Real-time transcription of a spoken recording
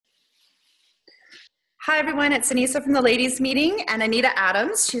Hi, everyone. It's Anyssa from the ladies meeting and Anita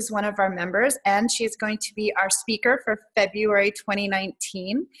Adams. She's one of our members and she's going to be our speaker for February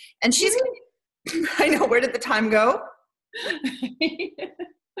 2019. And she's, I know, where did the time go?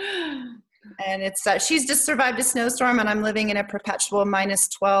 And it's, she's just survived a snowstorm and I'm living in a perpetual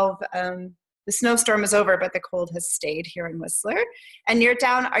 -12. The snowstorm is over, but the cold has stayed here in Whistler. And you're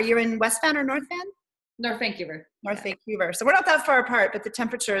down, are you in West Van or North Van? North Vancouver. North Vancouver. So we're not that far apart, but the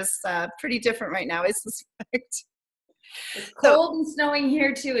temperature is pretty different right now. Is this correct? It's cold and snowing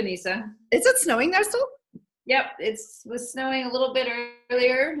here too, Anyssa. Is it snowing there still? Yep, it was snowing a little bit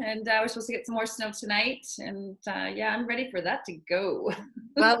earlier, and we're supposed to get some more snow tonight. And yeah, I'm ready for that to go.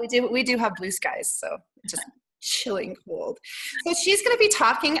 Well, we do have blue skies, so just chilling cold. So she's going to be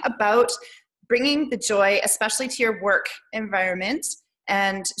talking about bringing the joy, especially to your work environment.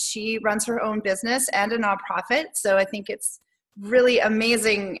 And she runs her own business and a nonprofit. So I think it's really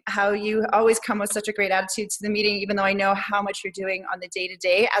amazing how you always come with such a great attitude to the meeting, even though I know how much you're doing on the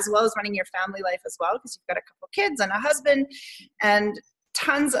day-to-day, as well as running your family life as well, because you've got a couple kids and a husband and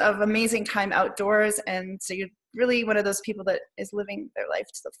tons of amazing time outdoors. And so you're really one of those people that is living their life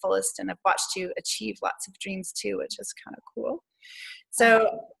to the fullest, and I've watched you achieve lots of dreams too, which is kind of cool. So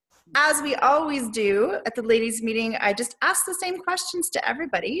as we always do at the ladies meeting, I just ask the same questions to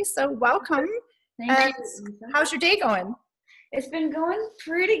everybody. So welcome. Thank you. How's your day going? It's been going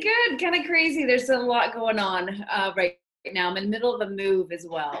pretty good, kind of crazy. There's a lot going on right now. I'm in the middle of a move as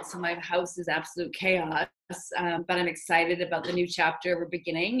well. So my house is absolute chaos, but I'm excited about the new chapter we're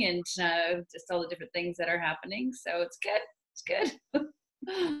beginning and just all the different things that are happening. So it's good. It's good.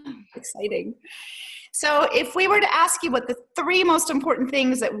 Exciting. So if we were to ask you what the 3 most important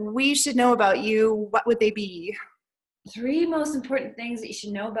things that we should know about you, what would they be? 3 most important things that you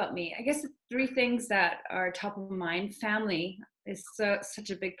should know about me. I guess the 3 things that are top of mind. Family is such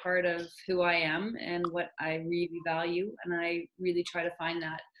a big part of who I am and what I really value. And I really try to find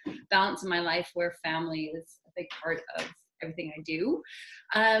that balance in my life where family is a big part of everything I do.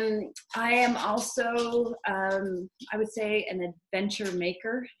 I am also, I would say, an adventure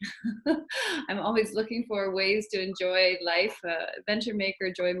maker. I'm always looking for ways to enjoy life, adventure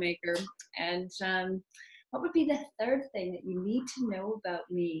maker, joy maker. And what would be the 3rd thing that you need to know about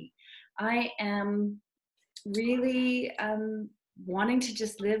me? I am really wanting to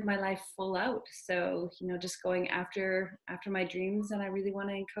just live my life full out. So, you know, just going after my dreams, and I really want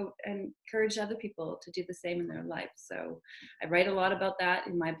to encourage other people to do the same in their life. So I write a lot about that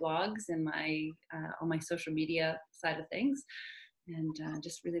in my blogs and my on my social media side of things, and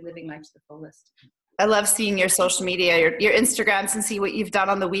just really living life to the fullest. I love seeing your social media, your Instagrams, and see what you've done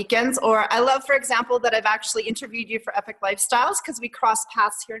on the weekends. Or I love, for example, that I've actually interviewed you for Epic Lifestyles because we crossed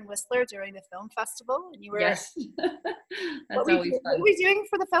paths here in Whistler during the film festival. And you were, yes, that's always fun. What were you doing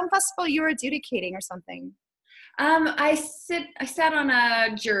for the film festival? You were adjudicating or something. I sat on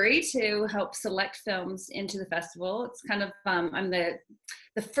a jury to help select films into the festival. It's kind of I'm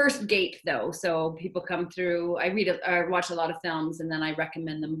the first gate though, so people come through. I watch a lot of films, and then I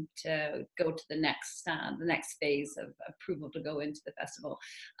recommend them to go to the next phase of approval to go into the festival.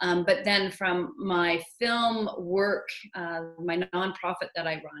 But then from my film work, my nonprofit that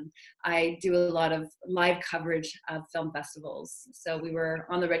I run, I do a lot of live coverage of film festivals. So we were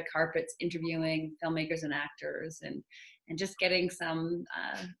on the red carpets interviewing filmmakers and actors, and just getting some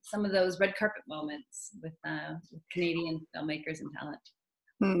of those red carpet moments with Canadian filmmakers and talent.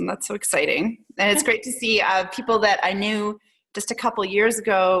 That's so exciting. And it's great to see people that I knew just a couple years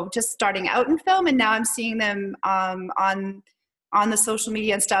ago just starting out in film, and now I'm seeing them on the social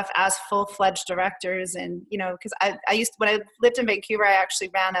media and stuff as full-fledged directors. And you know, because when I lived in Vancouver, I actually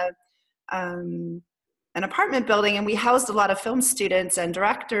ran an apartment building, and we housed a lot of film students and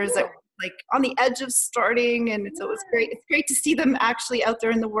directors that were like on the edge of starting, and so it was great. It's great to see them actually out there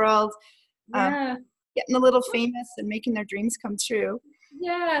in the world, getting a little famous and making their dreams come true.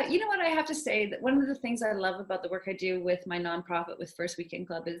 Yeah, you know what I have to say, that one of the things I love about the work I do with my nonprofit with First Weekend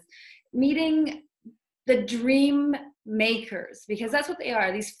Club is meeting the dream makers, because that's what they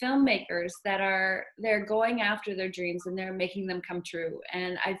are, these filmmakers they're going after their dreams and they're making them come true.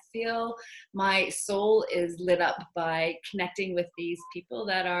 And I feel my soul is lit up by connecting with these people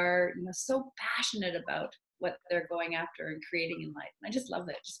that are, you know, so passionate about what they're going after and creating in life. And I just love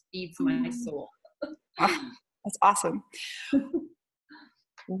it. It just feeds my soul. Oh, that's awesome.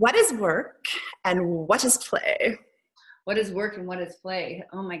 What is work and what is play? What is work and what is play?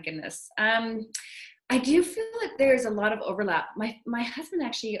 Oh my goodness. I do feel like there's a lot of overlap. My husband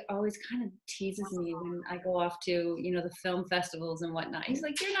actually always kind of teases me when I go off to, you know, the film festivals and whatnot. He's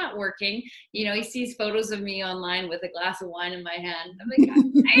like, "You're not working." You know, he sees photos of me online with a glass of wine in my hand. I'm like,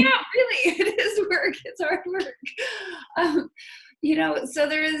 "I am, really. It is work." work. It's hard work. So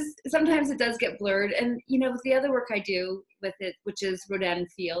sometimes it does get blurred. And, with the other work I do with it, which is Rodan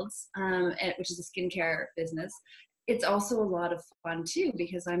Fields, which is a skincare business, it's also a lot of fun too,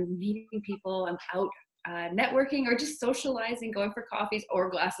 because I'm meeting people, I'm out networking or just socializing, going for coffees or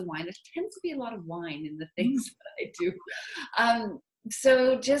a glass of wine. There tends to be a lot of wine in the things that I do.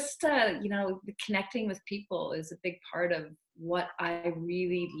 So just, connecting with people is a big part of what I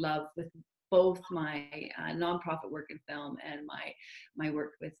really love with both my nonprofit work in film and my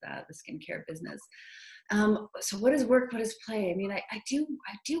work with the skincare business. So what is work? What is play? I mean, I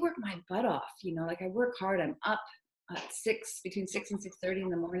do work my butt off, I work hard. I'm up at between 6 and 6:30 in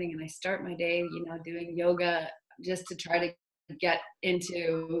the morning, and I start my day, doing yoga just to try to get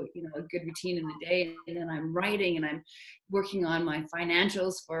into, a good routine in the day. And then I'm writing and I'm working on my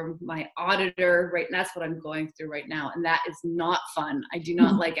financials for my auditor, right? And that's what I'm going through right now. And that is not fun. I do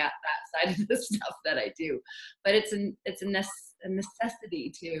not like that side of the stuff that I do, but it's a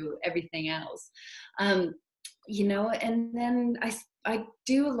necessity to everything else. And then I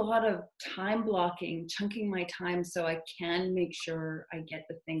do a lot of time blocking, chunking my time so I can make sure I get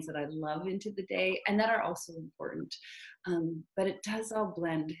the things that I love into the day and that are also important. But it does all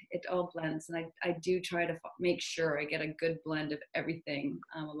blend. It all blends. And I do try to make sure I get a good blend of everything,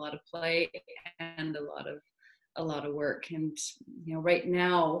 a lot of play and a lot of work. And, right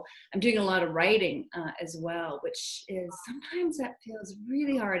now I'm doing a lot of writing as well, which is sometimes that feels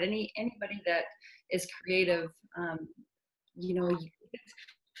really hard. Anybody that is creative,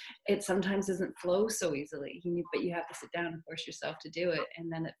 it sometimes doesn't flow so easily, but you have to sit down and force yourself to do it.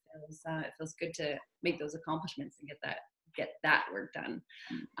 And then it feels good to make those accomplishments and get that work done.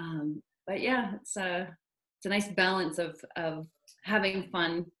 But yeah, it's a nice balance of having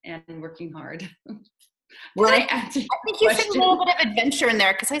fun and working hard. Well, I think you fit a little bit of adventure in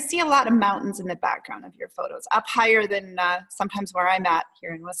there, because I see a lot of mountains in the background of your photos, up higher than sometimes where I'm at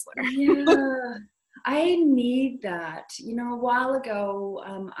here in Whistler. Yeah, I need that. A while ago,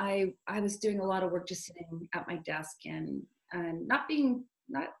 I was doing a lot of work just sitting at my desk and not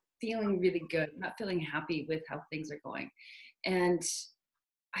feeling really good, not feeling happy with how things are going. And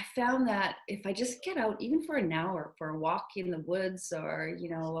I found that if I just get out, even for an hour, for a walk in the woods or,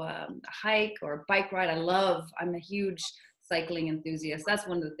 a hike or a bike ride, I'm a huge cycling enthusiast. That's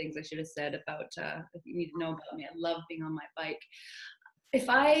one of the things I should have said about, if you need to know about me, I love being on my bike. If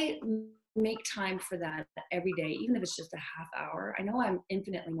I make time for that every day, even if it's just a half hour, I know I'm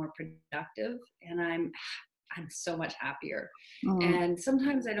infinitely more productive and I'm so much happier. And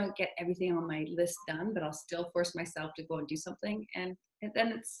sometimes I don't get everything on my list done, but I'll still force myself to go and do something. And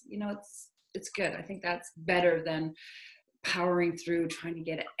then it's good. I think that's better than powering through trying to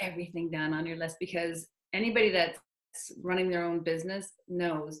get everything done on your list, because anybody that's running their own business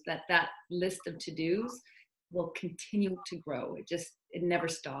knows that list of to-dos will continue to grow. It never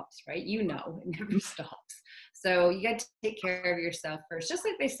stops, right? It never stops. So you got to take care of yourself first, just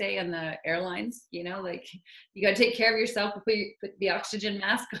like they say on the airlines, you got to take care of yourself before you put the oxygen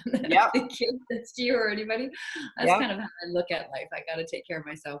mask on the kid that's to you or anybody. That's kind of how I look at life. I got to take care of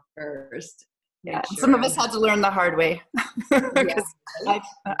myself first. Yeah, sure. Some of us had to learn the hard way.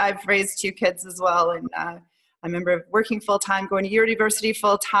 I've raised 2 kids as well, and I remember working full-time, going to university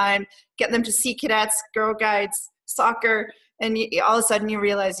full-time, getting them to Sea Cadets, Girl Guides, soccer, and all of a sudden you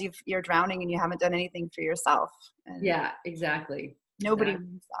realize you're drowning and you haven't done anything for yourself. And yeah, exactly. Nobody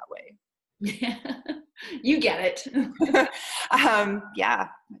moves that way. Yeah, you get it. Yeah,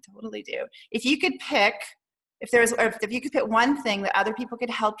 I totally do. If you could pick, if you could pick one thing that other people could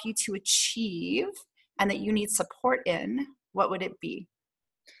help you to achieve and that you need support in, what would it be?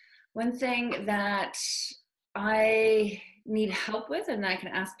 One thing that I need help with and I can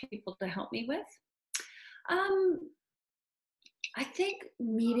ask people to help me with, I think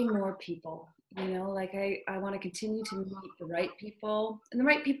meeting more people. I want to continue to meet the right people, and the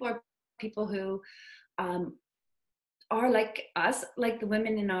right people are people who are like us, like the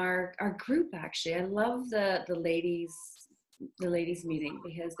women in our group. Actually, I love the ladies meeting,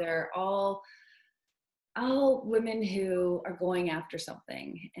 because they're all women who are going after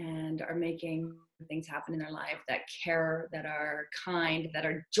something and are making things happen in their life, that care, that are kind, that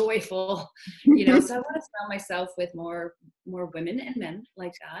are joyful, So I want to surround myself with more women and men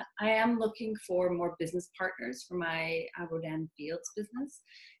like that. I am looking for more business partners for my Rodan Fields business.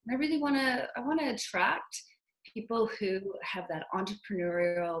 And I really want to attract people who have that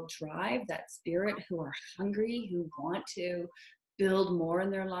entrepreneurial drive, that spirit, who are hungry, who want to build more in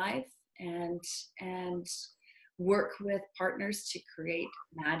their life. And work with partners to create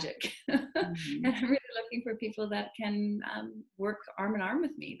magic. And I'm really looking for people that can work arm in arm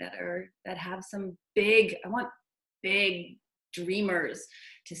with me, that have some I want big dreamers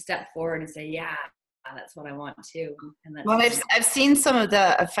to step forward and say, yeah, that's what I want too. And that's, well, I've seen some of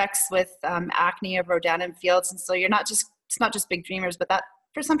the effects with acne of Rodan and Fields, and so it's not just big dreamers, but that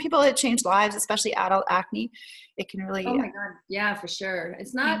for some people it changed lives, especially adult acne. It can really. Oh my God. Yeah, for sure.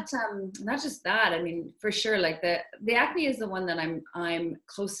 It's not just that. I mean, for sure, like the acne is the one that I'm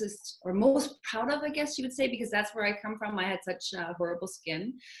closest or most proud of, I guess you would say, because that's where I come from. I had such horrible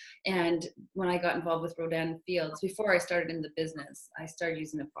skin. And when I got involved with Rodan Fields, before I started in the business, I started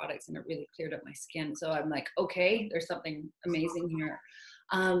using the products and it really cleared up my skin. So I'm like, okay, there's something amazing here.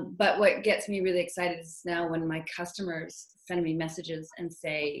 But what gets me really excited is now when my customers send me messages and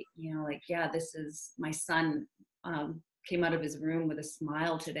say, you know, like, yeah, this is my son came out of his room with a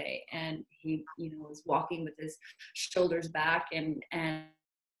smile today, and he, you know, was walking with his shoulders back and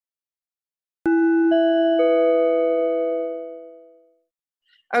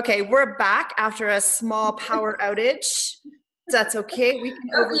Okay, we're back after a small power outage. That's okay. We can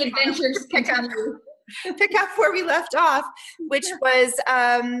the adventures pick up where we left off, which was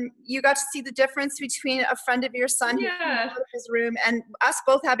you got to see the difference between a friend of your son who came out of his room and us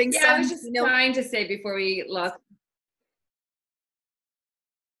both having sons. I was just trying to say before we lost.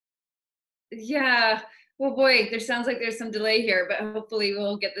 Yeah. Well, boy, there sounds like there's some delay here, but hopefully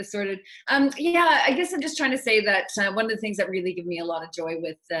we'll get this sorted. Yeah, I guess I'm just trying to say that one of the things that really give me a lot of joy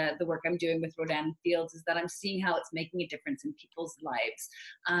with the work I'm doing with Rodan Fields is that I'm seeing how it's making a difference in people's lives,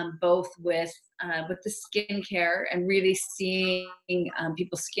 both with the skincare and really seeing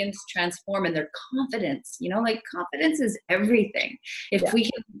people's skins transform and their confidence. You know, like confidence is everything. If we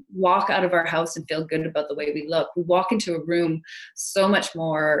can walk out of our house and feel good about the way we look, we walk into a room so much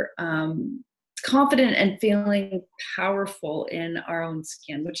more confident and feeling powerful in our own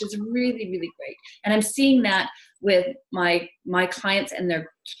skin, which is really, really great. And I'm seeing that with my clients and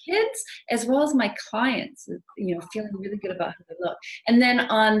their kids, as well as my clients, you know, feeling really good about how they look. And then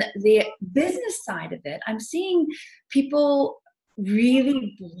on the business side of it, I'm seeing people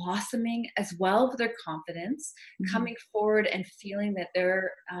really blossoming as well with their confidence, coming forward and feeling that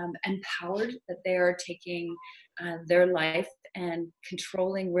they're empowered, that they are taking their life and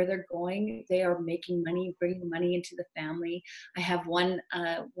controlling where they're going. They are making money, bringing money into the family. I have one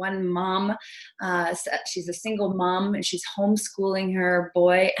mom, she's a single mom and she's homeschooling her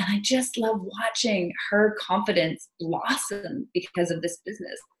boy. And I just love watching her confidence blossom because of this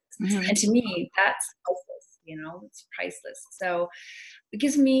business. And to me, that's priceless, you know, it's priceless. So it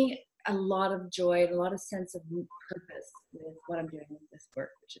gives me a lot of joy, a lot of sense of purpose with what I'm doing with this work,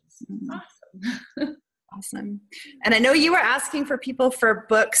 which is awesome. Awesome. And I know you were asking for people for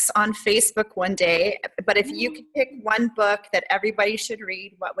books on Facebook one day, but if you could pick one book that everybody should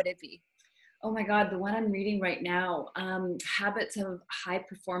read, what would it be? Oh my God, the one I'm reading right now, Habits of High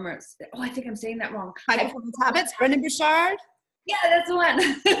Performers. Oh, I think I'm saying that wrong. High Performance Habits, Brendon Burchard? Yeah, that's the one.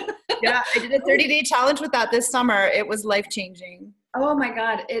 Yeah, I did a 30-day challenge with that this summer. It was life-changing. Oh my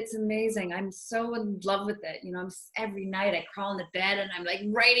God, it's amazing. I'm so in love with it. You know, every night I crawl into bed and I'm like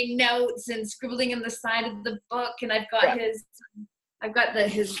writing notes and scribbling in the side of the book. And I've got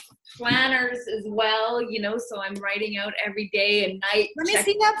his planners as well, you know, so I'm writing out every day and night. Let me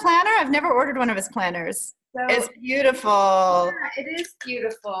see that planner. I've never ordered one of his planners. So, it's beautiful. Yeah, it is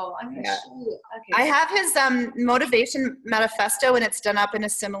beautiful. I'm going to show you. Okay. I have his motivation manifesto, and it's done up in a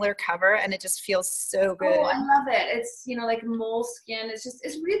similar cover, and it just feels so good. Oh, I love it. It's, you know, like moleskin.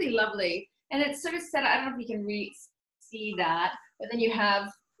 It's really lovely. And it's sort of set, I don't know if you can see that, but then you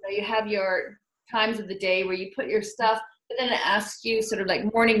have your times of the day where you put your stuff, but then it asks you sort of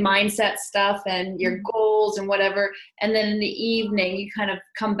like morning mindset stuff and your goals and whatever. And then in the evening, you kind of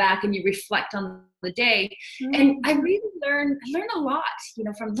come back and you reflect on the day. And I really learn a lot, you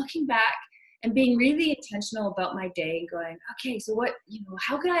know, from looking back and being really intentional about my day and going, okay, so what, you know,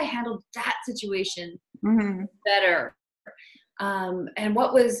 how could I handle that situation better? And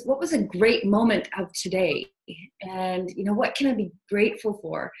what was a great moment of today? And, you know, what can I be grateful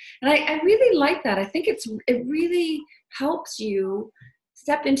for? And I really like that. I think it really helps you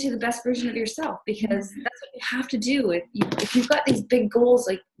step into the best version of yourself, because that's what you have to do. If you've got these big goals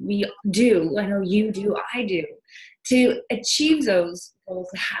like we do, I know you do, I do, to achieve those goals,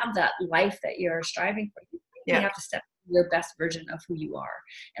 to have that life that you're striving for, you have to step into your best version of who you are.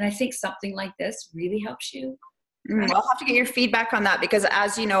 And I think something like this really helps you Well, I'll have to get your feedback on that because,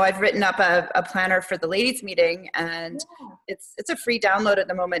 as you know, I've written up a planner for the ladies meeting, and it's a free download at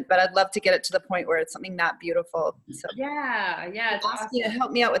the moment, but I'd love to get it to the point where it's something that beautiful. So yeah, it's I'll ask you to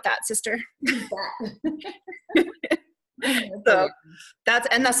help me out with that, sister. So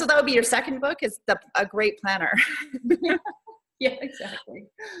so that would be your second book, is a great planner. Yeah, exactly.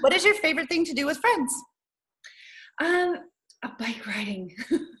 What is your favorite thing to do with friends? Bike riding.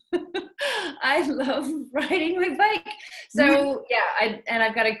 I love riding my bike. So yeah,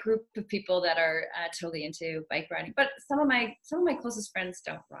 I've got a group of people that are totally into bike riding, but some of my closest friends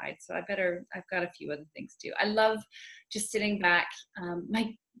don't ride. So I've got a few other things too. I love just sitting back.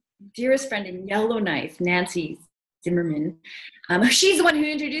 My dearest friend in Yellowknife, Nancy Zimmerman, she's the one who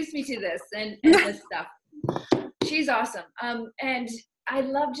introduced me to this and this stuff. She's awesome. And I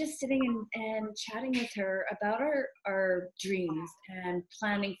love just sitting and chatting with her about our dreams and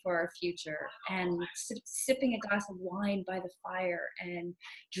planning for our future, and sipping a glass of wine by the fire and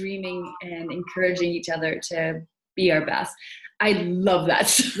dreaming and encouraging each other to be our best. I love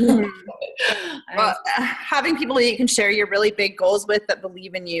that. Well, having people that you can share your really big goals with that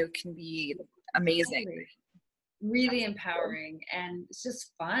believe in you can be amazing. Really empowering, and it's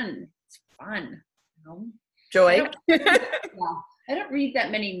just fun. It's fun. You know? Joy. I don't read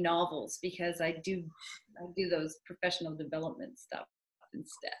that many novels because I do those professional development stuff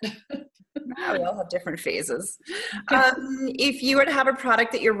instead. We all have different phases. If you were to have a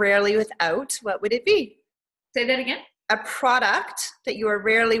product that you're rarely without, what would it be? Say that again. A product that you are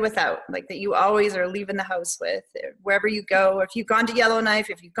rarely without, like that you always are leaving the house with, wherever you go. If you've gone to Yellowknife,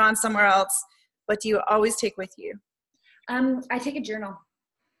 if you've gone somewhere else, what do you always take with you? I take a journal.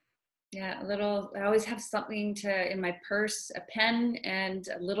 Yeah, I always have something in my purse, a pen and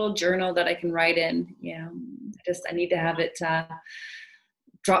a little journal that I can write in. I need to have it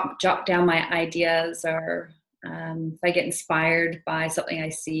jot down my ideas, or if I get inspired by something I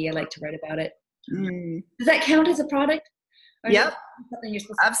see, I like to write about it. Does that count as a product? Yep,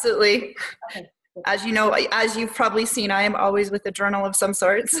 absolutely. Okay. As you know, as you've probably seen, I am always with a journal of some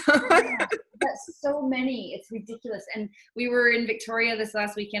sort. That's so many. It's ridiculous. And we were in Victoria this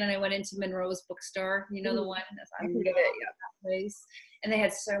last weekend, and I went into Monroe's bookstore. You know the one? I love that place. And they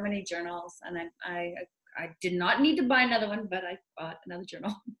had so many journals, and I did not need to buy another one, but I bought another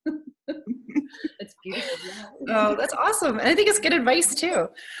journal. It's beautiful. Yeah. Oh, that's awesome. And I think it's good advice too.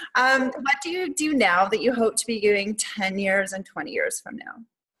 What do you do now that you hope to be doing 10 years and 20 years from now?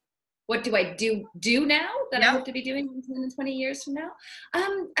 What do I do now that I hope to be doing in 10 and 20 years from now?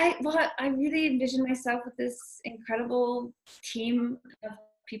 I really envision myself with this incredible team of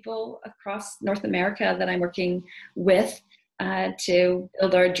people across North America that I'm working with to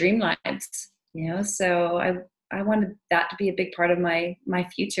build our dream lives. So I wanted that to be a big part of my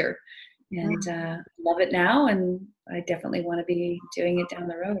future, and love it now, and I definitely want to be doing it down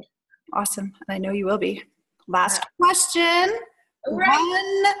the road. Awesome, and I know you will be. Last question.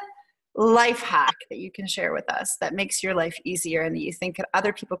 Right. One life hack that you can share with us that makes your life easier and that you think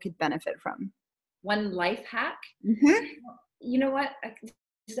other people could benefit from? One life hack? Mm-hmm. You know what?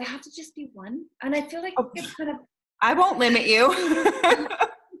 Does it have to just be one? And I feel like it's kind of... I won't limit you.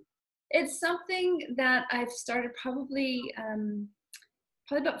 It's something that I've started probably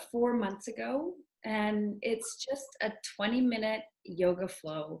about 4 months ago. And it's just a 20-minute yoga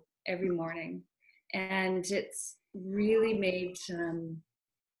flow every morning. And it's really makes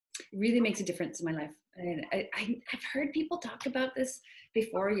a difference in my life. And I've heard people talk about this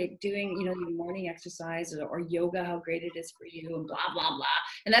before. You're doing, your morning exercise or yoga, how great it is for you, and blah, blah, blah.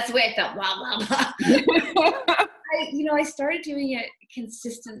 And that's the way I felt, blah, blah, blah. I started doing it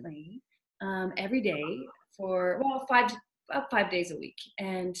consistently every day for, 5 days a week.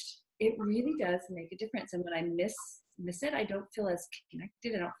 And it really does make a difference. And when I miss it, I don't feel as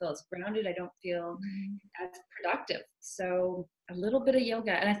connected, I don't feel as grounded, I don't feel as productive. So a little bit of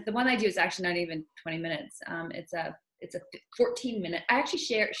yoga, and the one I do is actually not even 20 minutes. It's a 14-minute. I actually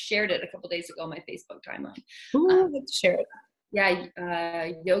shared it a couple days ago on my Facebook timeline. Let's share it.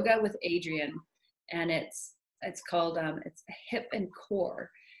 Yeah, yoga with Adrienne, and it's called it's hip and core.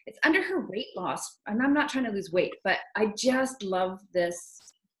 It's under her weight loss, and I'm not trying to lose weight, but I just love this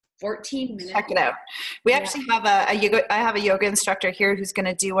 14 minutes. Check it out. We actually have I have a yoga instructor here who's going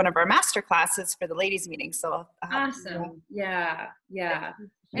to do one of our master classes for the ladies meeting. So awesome. Yeah.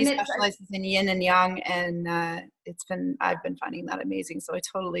 He specializes in yin and yang, and I've been finding that amazing. So I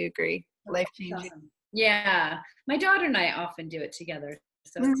totally agree. Life changing. Awesome. Yeah. My daughter and I often do it together.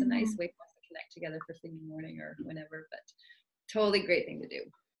 So it's a nice way for us to connect together first thing in the morning or whenever, but totally great thing to do.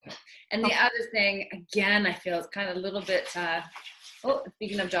 And the other thing, again, I feel it's kind of a little bit,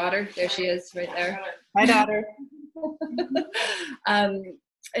 speaking of daughter, there she is right there. My daughter.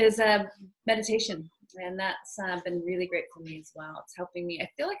 is meditation. And that's been really great for me as well. It's helping me. I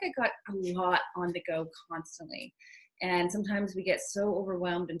feel like I got a lot on the go constantly. And sometimes we get so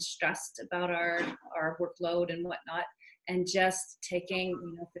overwhelmed and stressed about our workload and whatnot. And just taking,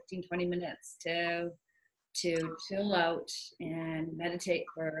 15, 20 minutes to chill out and meditate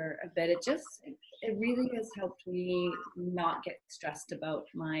for a bit. It really has helped me not get stressed about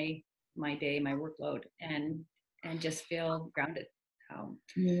my day, my workload, and just feel grounded. I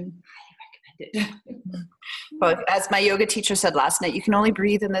recommend it. But as my yoga teacher said last night, you can only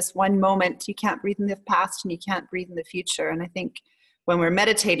breathe in this one moment. You can't breathe in the past and you can't breathe in the future. And I think when we're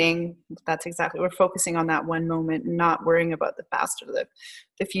meditating, that's exactly, we're focusing on that one moment and not worrying about the past or the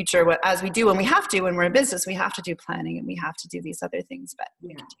future. As we do when we have to, when we're in business, we have to do planning and we have to do these other things, but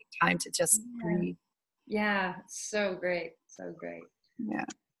we can take time to just breathe. Yeah, so great. So great. Yeah.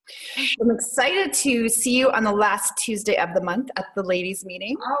 I'm excited to see you on the last Tuesday of the month at the ladies'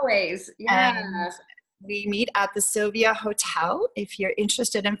 meeting. Always, yeah. And we meet at the Sylvia Hotel. If you're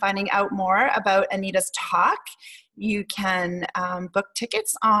interested in finding out more about Anita's talk, you can book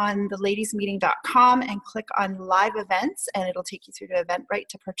tickets on theladiesmeeting.com and click on live events, and it'll take you through to Eventbrite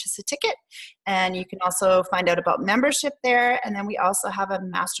to purchase a ticket. And you can also find out about membership there. And then we also have a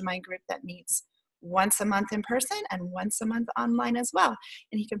mastermind group that meets once a month in person and once a month online as well.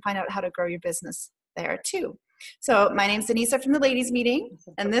 And you can find out how to grow your business there too. So my name's Anyssa from the Ladies Meeting,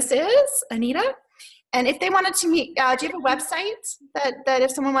 and this is Anita. And if they wanted to meet, do you have a website that if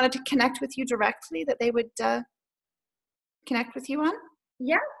someone wanted to connect with you directly, that they would connect with you on?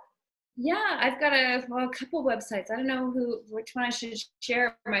 Yeah, I've got a couple websites. I don't know which one I should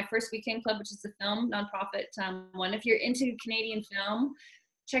share. My First Weekend Club, which is the film nonprofit one. If you're into Canadian film,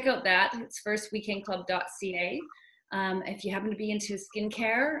 check out that. It's firstweekendclub.ca. If you happen to be into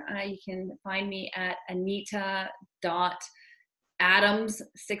skincare, you can find me at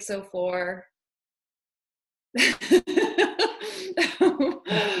anita.adams604. You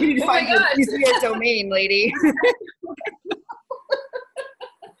need to find your domain, lady.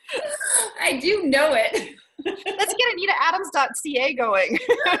 I do know it. Let's get AnitaAdams.ca going.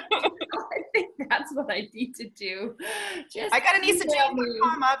 I think that's what I need to do. I got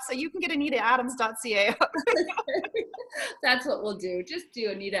AnyissaJane.com up, so you can get AnitaAdams.ca up. That's what we'll do. Just do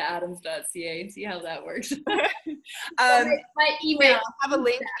AnitaAdams.ca and see how that works. My email. I'll have a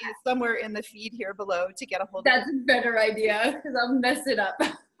link somewhere in the feed here below to get a hold of it. That's a better idea because I'll mess it up.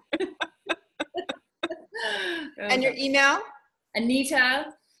 And your email?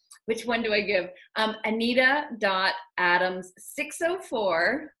 Anita. Which one do I give?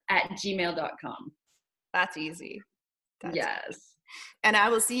 Anita.adams604@gmail.com. That's easy. Yes. And I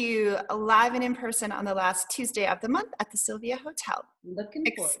will see you live and in person on the last Tuesday of the month at the Sylvia Hotel. Looking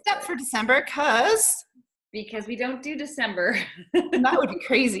forward. Except for December, because we don't do December. That would be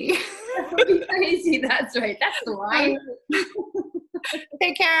crazy. That would be crazy. That's right. That's the line.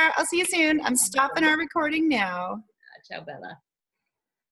 Take care. I'll see you soon. I'm stopping our recording now. Ciao, Bella.